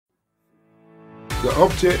The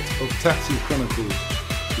object of Taxi Chronicles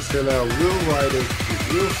is to allow real riders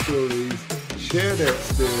with real stories, share their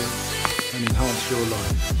experience and enhance your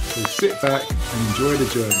life. So sit back and enjoy the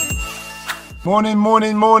journey. Morning,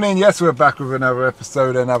 morning, morning. Yes, we're back with another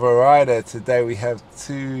episode, another rider. Today we have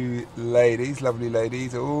two ladies, lovely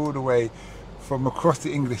ladies, all the way from across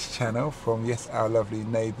the English Channel, from, yes, our lovely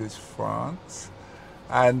neighbours, France.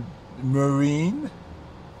 And Maureen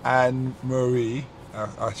and Marie.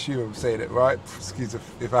 I assume I'm saying it right, excuse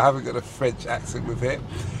if I haven't got a French accent with it.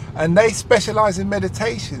 And they specialise in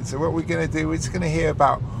meditation. So what we're going to do, we're just going to hear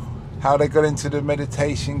about how they got into the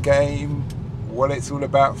meditation game, what it's all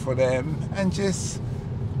about for them, and just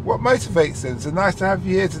what motivates them. So nice to have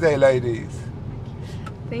you here today, ladies.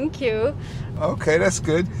 Thank you. Okay, that's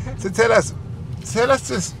good. So tell us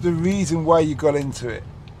just the reason why you got into it.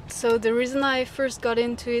 So the reason I first got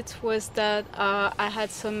into it was that I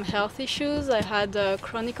had some health issues. I had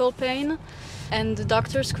chronic pain, and the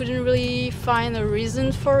doctors couldn't really find a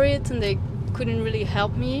reason for it, and they couldn't really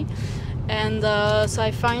help me. And so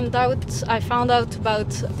I found out about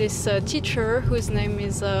this teacher whose name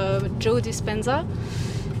is Joe Dispenza,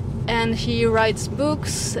 and he writes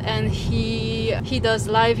books and he does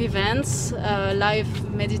live events,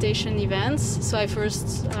 live meditation events. So I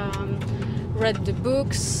first read the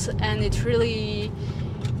books, and it really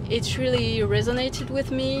resonated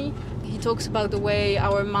with me. He talks about the way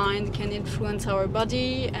our mind can influence our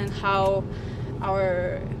body and how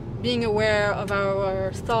our being aware of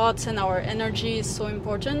our thoughts and our energy is so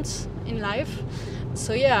important in life.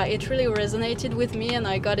 So yeah, it really resonated with me, and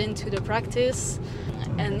I got into the practice.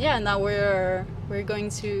 And yeah, now we're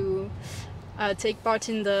going to take part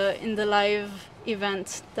in the live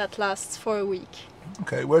event that lasts for a week.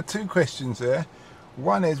 Okay, well, two questions there.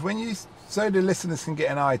 One is, so the listeners can get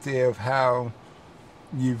an idea of how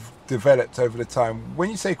you've developed over the time. When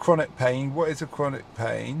you say chronic pain, what is a chronic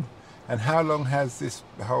pain? And how long has this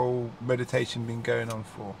whole meditation been going on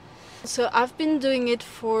for? So I've been doing it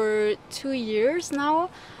for 2 years now.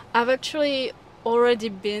 I've actually already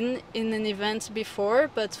been in an event before,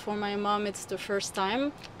 but for my mom it's the first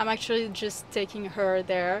time. I'm actually just taking her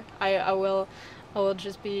there. I will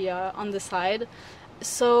just be on the side.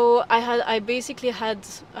 So I basically had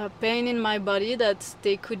a pain in my body that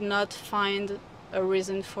they could not find a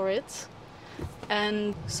reason for it.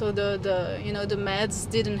 And so the meds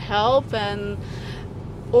didn't help, and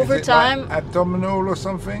over time, like abdominal or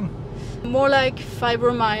something? More like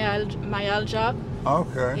fibromyalgia.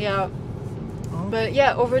 Okay. Yeah. Oh. But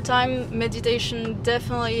yeah, over time meditation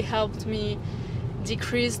definitely helped me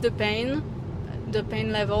decrease the pain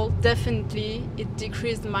level. Definitely it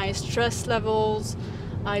decreased my stress levels.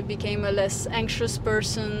 I became a less anxious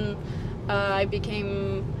person.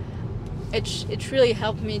 It really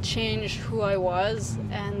helped me change who I was.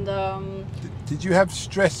 And did you have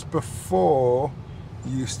stress before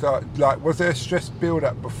you start? Like, was there a stress build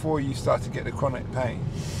up before you start to get the chronic pain?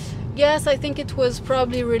 Yes, I think it was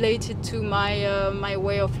probably related to my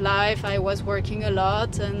way of life. I was working a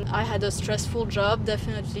lot, and I had a stressful job,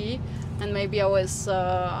 definitely. And maybe I was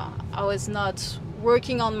not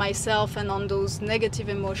working on myself and on those negative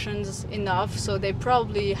emotions enough. So they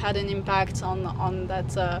probably had an impact on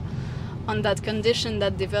that condition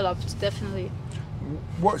that developed, definitely.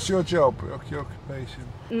 What's your job, your occupation?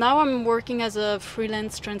 Now I'm working as a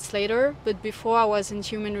freelance translator, but before I was in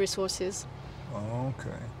human resources. Oh,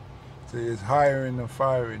 okay. So you're hiring and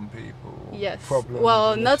firing people? Yes. Problems,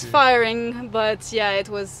 well, not issues. firing, but yeah, it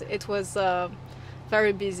was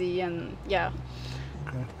very busy, and yeah.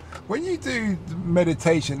 Okay. When you do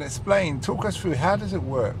meditation, talk us through, how does it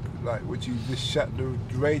work? Like, would you just shut the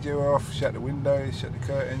radio off, shut the windows, shut the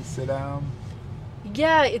curtains, sit down?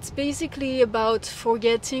 Yeah, it's basically about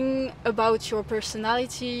forgetting about your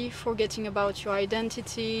personality, forgetting about your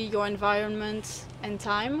identity, your environment and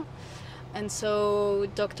time. And so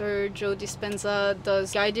Dr. Joe Dispenza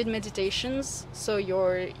does guided meditations, so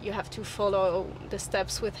you have to follow the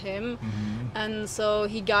steps with him. Mm-hmm. And so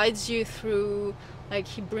he guides you through, like,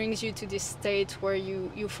 he brings you to this state where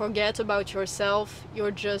you forget about yourself.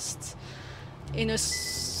 You're just in a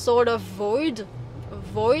sort of void,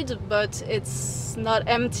 but it's not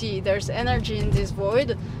empty. There's energy in this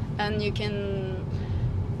void, and you can,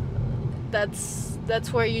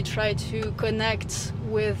 that's where you try to connect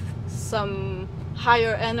with some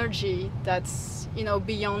higher energy that's,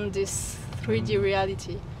 beyond this 3D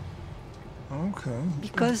reality. Okay.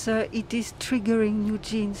 Because it is triggering new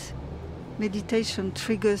genes. Meditation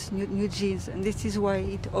triggers new genes, and this is why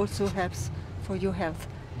it also helps for your health.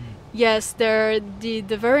 Yes, the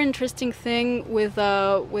very interesting thing with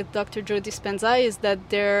Dr. Joe Dispenza is that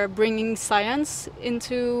they're bringing science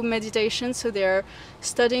into meditation. So they're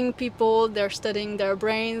studying people, they're studying their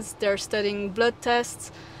brains, they're studying blood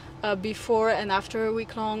tests before and after a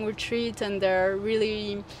week-long retreat, and they're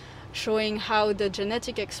really showing how the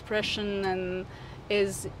genetic expression and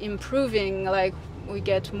is improving. Like, we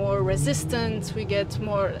get more resistant, we get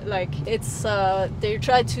more, like, it's they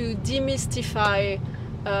try to demystify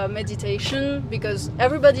meditation, because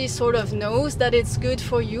everybody sort of knows that it's good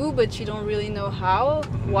for you, but you don't really know how,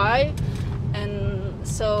 why. And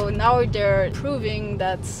so now they're proving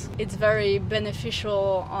that it's very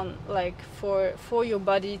beneficial on, like, for your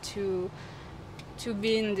body to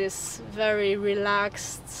be in this very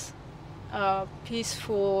relaxed,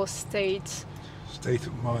 peaceful state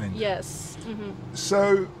of mind. Yes.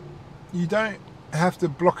 So you don't have to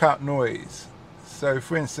block out noise. So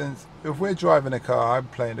for instance, if we're driving a car, I'm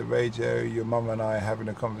playing the radio, your mum and I are having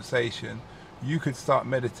a conversation, you could start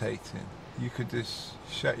meditating. You could just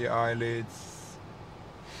shut your eyelids.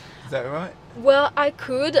 Is that right? Well, I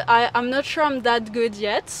could. I'm not sure I'm that good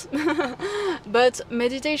yet. But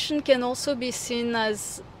meditation can also be seen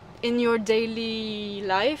as in your daily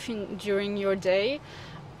life, during your day.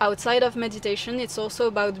 Outside of meditation, it's also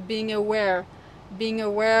about being aware. Being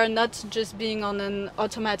aware, not just being on an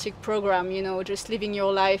automatic program, just living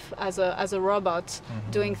your life as a robot,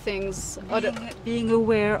 doing things. Being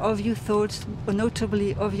aware of your thoughts,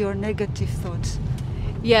 notably of your negative thoughts.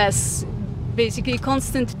 Yes, basically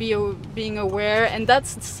constant being aware, and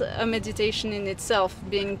that's a meditation in itself,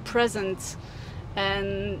 being present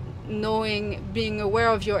and knowing, being aware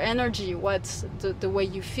of your energy, what's the way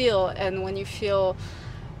you feel, and when you feel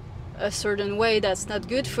a certain way that's not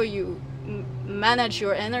good for you, manage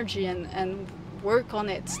your energy and work on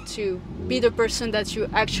it to be the person that you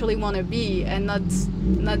actually want to be, and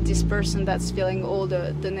not this person that's feeling all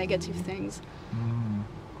the negative things.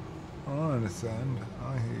 I understand.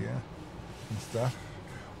 I hear you and stuff.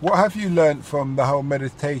 What have you learnt from the whole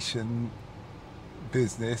meditation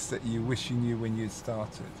business that you wish you knew when you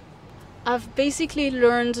started? I've basically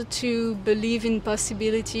learned to believe in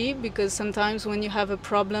possibility, because sometimes when you have a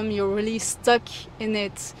problem, you're really stuck in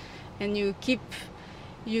it, and you keep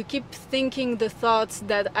thinking the thoughts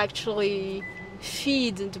that actually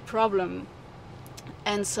feed the problem.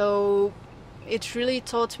 And so it really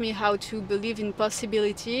taught me how to believe in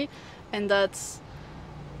possibility, and that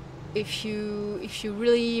if you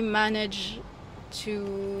really manage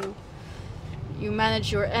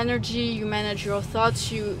your energy, you manage your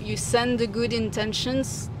thoughts, you send the good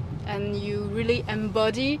intentions, and you really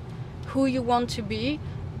embody who you want to be,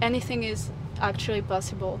 anything is actually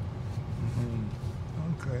possible.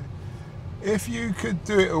 Okay. If you could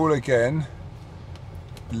do it all again,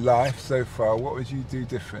 life so far, what would you do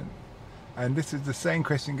different? And this is the same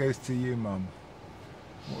question goes to you, Mum.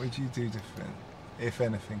 What would you do different, if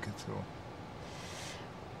anything at all?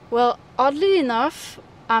 Well, oddly enough,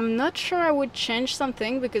 I'm not sure I would change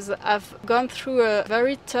something, because I've gone through a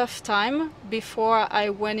very tough time before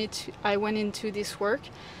I went into this work.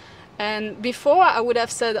 And before, I would have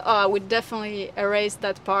said, I would definitely erase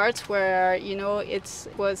that part where, it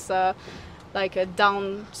was like a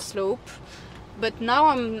down slope. But now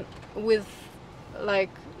I'm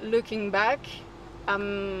looking back,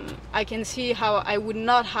 I can see how I would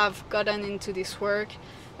not have gotten into this work.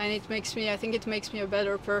 And I think it makes me a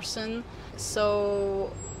better person.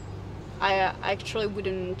 So I actually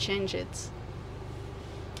wouldn't change it.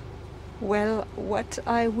 Well, what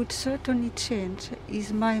I would certainly change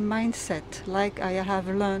is my mindset, like I have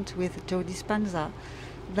learned with Joe Dispenza,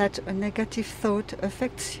 that a negative thought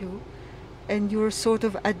affects you and you're sort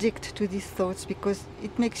of addicted to these thoughts, because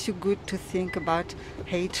it makes you good to think about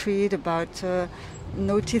hatred, about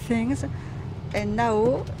naughty things. And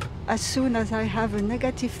now, as soon as I have a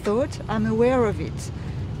negative thought, I'm aware of it,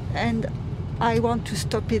 and I want to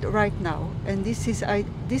stop it right now. And this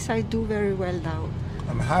I do very well now.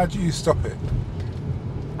 And how do you stop it?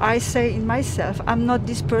 I say in myself, I'm not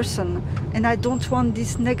this person, and I don't want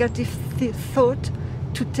this negative thought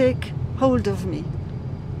to take hold of me.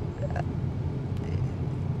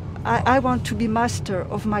 I want to be master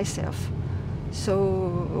of myself.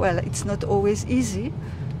 So, well, it's not always easy,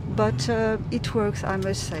 but it works, I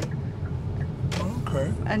must say.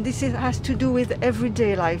 Okay. And this has to do with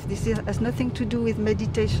everyday life. This has nothing to do with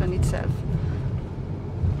meditation itself.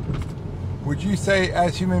 Would you say,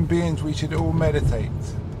 as human beings, we should all meditate?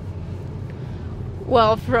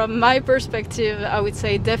 Well, from my perspective, I would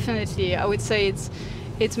say definitely. I would say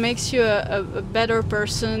it makes you a better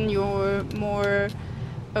person. You're more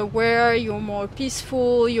aware, you're more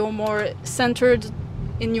peaceful, you're more centered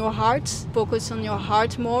in your heart, focus on your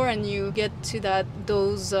heart more, and you get to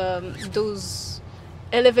those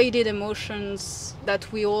elevated emotions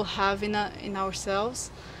that we all have in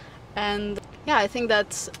ourselves. And yeah, I think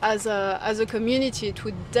that as a community, it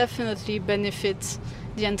would definitely benefit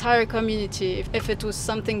the entire community if it was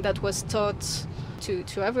something that was taught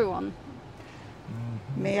to everyone.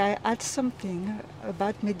 May I add something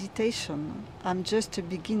about meditation? I'm just a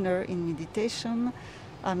beginner in meditation.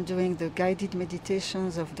 I'm doing the guided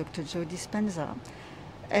meditations of Dr. Joe Dispenza.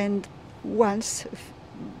 And once,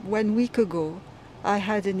 1 week ago, I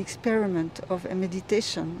had an experiment of a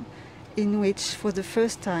meditation in which, for the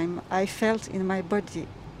first time, I felt in my body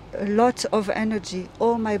a lot of energy.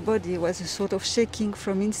 All my body was a sort of shaking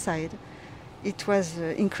from inside. It was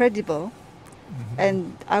incredible.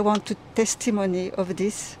 And I want to testimony of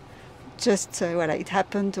this. Just it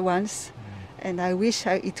happened once, and I wish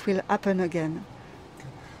it will happen again.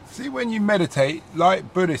 See, when you meditate,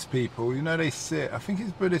 like Buddhist people, you know, they sit, I think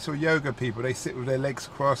it's Buddhist or yoga people, they sit with their legs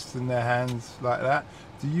crossed and their hands like that.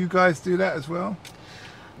 Do you guys do that as well?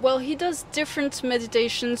 Well, he does different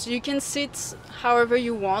meditations. You can sit however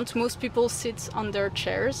you want. Most people sit on their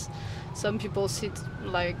chairs. Some people sit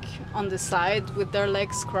like on the side with their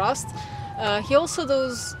legs crossed. He also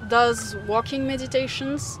does walking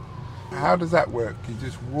meditations. How does that work? You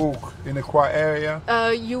just walk in a quiet area?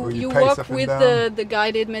 You walk with the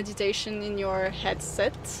guided meditation in your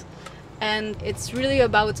headset, and it's really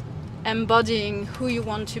about embodying who you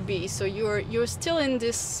want to be. So you're still in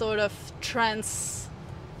this sort of trance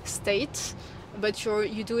state, but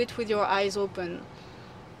you do it with your eyes open.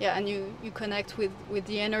 Yeah, and you connect with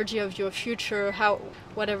the energy of your future,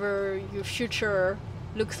 whatever your future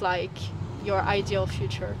looks like, your ideal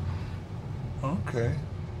future. Okay,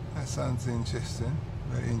 that sounds interesting,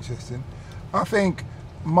 very interesting. I think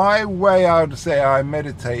my way I would say I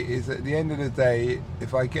meditate is at the end of the day,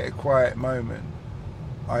 if I get a quiet moment,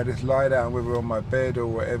 I just lie down, whether on my bed or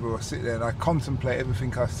whatever, or sit there and I contemplate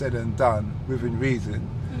everything I've said and done within reason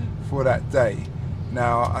for that day.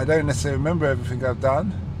 Now, I don't necessarily remember everything I've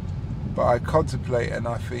done, but I contemplate and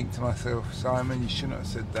I think to myself, Simon, you shouldn't have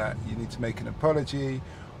said that. You need to make an apology.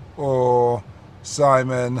 Or,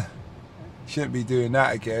 Simon, you shouldn't be doing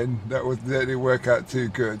that again. That didn't work out too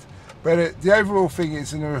good. But the overall thing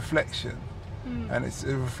is a reflection. And it's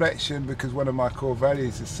a reflection because one of my core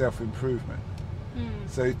values is self-improvement.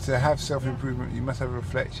 So to have self-improvement, you must have a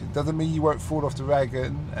reflection. Doesn't mean you won't fall off the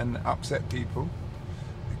wagon and upset people,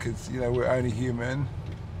 because, you know, we're only human,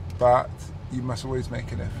 but you must always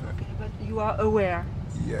make an effort. Okay, but you are aware.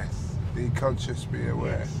 Yes, be conscious, be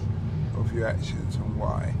aware of your actions and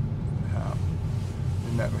why and how,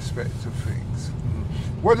 in that respect of things.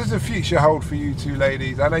 What does the future hold for you two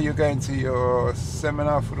ladies? I know you're going to your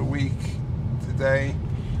seminar for the week today.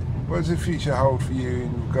 What does the future hold for you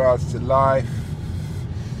in regards to life,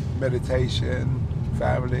 meditation,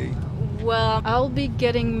 family? Well, I'll be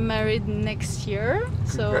getting married next year.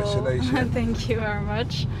 Congratulations. So thank you very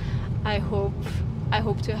much. I hope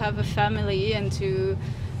to have a family and to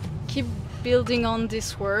keep building on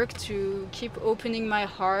this work, to keep opening my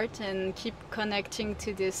heart and keep connecting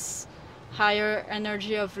to this higher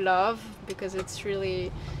energy of love, because it's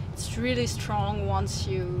really strong once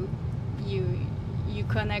you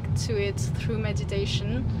connect to it through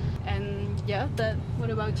meditation. And yeah, what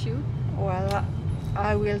about you? Well,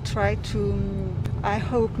 I will try to, I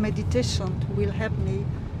hope meditation will help me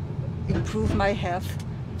improve my health.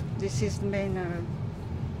 This is my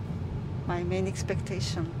main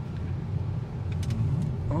expectation.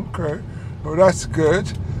 Okay, well that's good.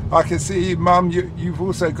 I can see, Mum, you've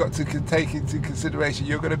also got to take into consideration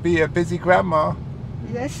you're going to be a busy grandma.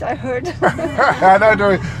 Yes, I heard. I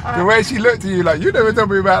know the way she looked at you, like, you never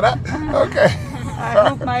told me about that. Okay. I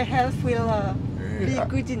hope my health will be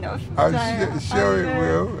good enough. I'm sure it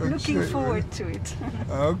will. Looking forward to it.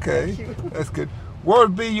 Okay, that's good. What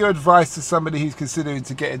would be your advice to somebody who's considering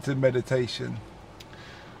to get into meditation?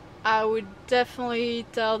 I would definitely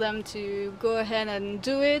tell them to go ahead and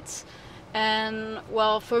do it. And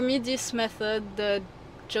well, for me, this method, the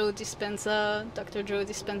Dr. Joe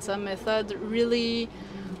Dispenza method,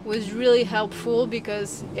 was really helpful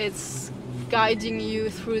because it's guiding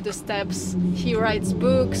you through the steps. He writes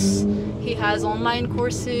books, he has online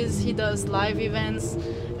courses, he does live events,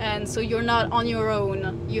 and so you're not on your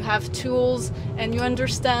own. You have tools and you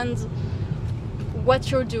understand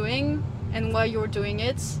what you're doing and why you're doing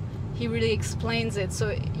it. He really explains it,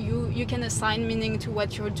 so you can assign meaning to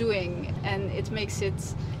what you're doing, and it makes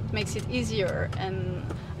it easier, and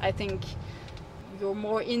I think you're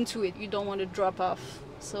more into it. You don't want to drop off.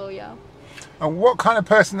 So yeah. And what kind of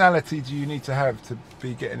personality do you need to have to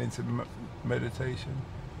be getting into meditation?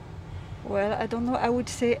 Well, I don't know. I would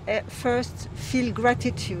say first feel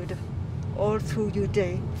gratitude all through your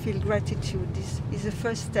day. Feel gratitude. This is the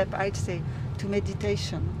first step, I'd say, to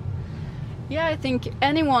meditation. Yeah, I think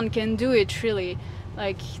anyone can do it, really.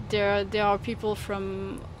 Like there are people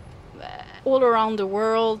from all around the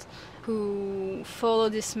world who follow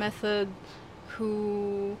this method,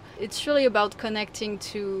 who it's really about connecting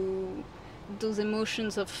to those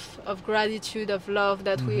emotions of gratitude, of love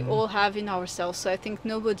that we all have in ourselves. So I think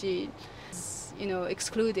nobody is,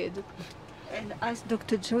 excluded. And as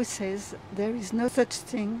Dr. Joe says, there is no such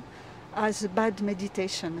thing as a bad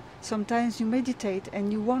meditation. Sometimes you meditate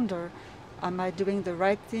and you wonder, am I doing the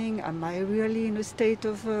right thing? Am I really in a state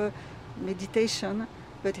of meditation?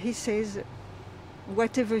 But he says,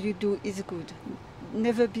 whatever you do is good.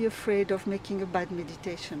 Never be afraid of making a bad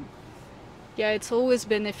meditation. Yeah, it's always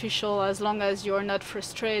beneficial as long as you're not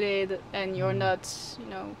frustrated and you're not,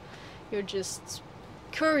 you're just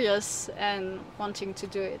curious and wanting to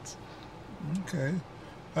do it. Okay,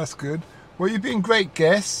 that's good. Well, you've been great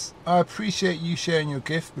guests. I appreciate you sharing your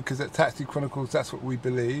gift, because at Taxi Chronicles, that's what we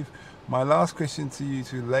believe. My last question to you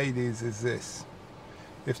two ladies is this.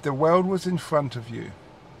 If the world was in front of you,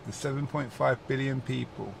 the 7.5 billion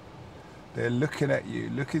people, they're looking at you,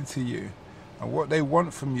 looking to you, and what they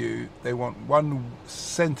want from you, they want one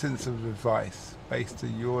sentence of advice based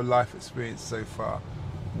on your life experience so far.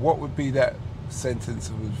 What would be that sentence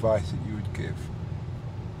of advice that you would give?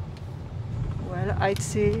 Well, I'd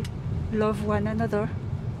say love one another.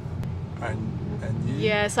 And you?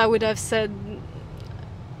 Yes, I would have said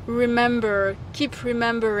keep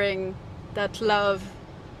remembering that love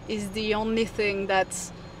is the only thing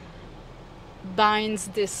that binds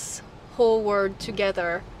this whole world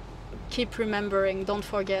together. Keep remembering, don't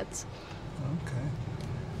forget. Okay.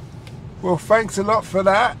 Well, thanks a lot for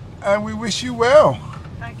that, and we wish you well.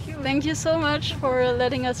 Thank you. Thank you so much for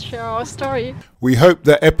letting us share our story. We hope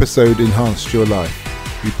that episode enhanced your life.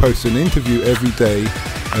 We post an interview every day,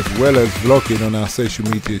 as well as vlogging on our social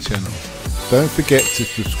media channels. Don't forget to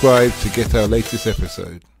subscribe to get our latest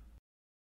episode.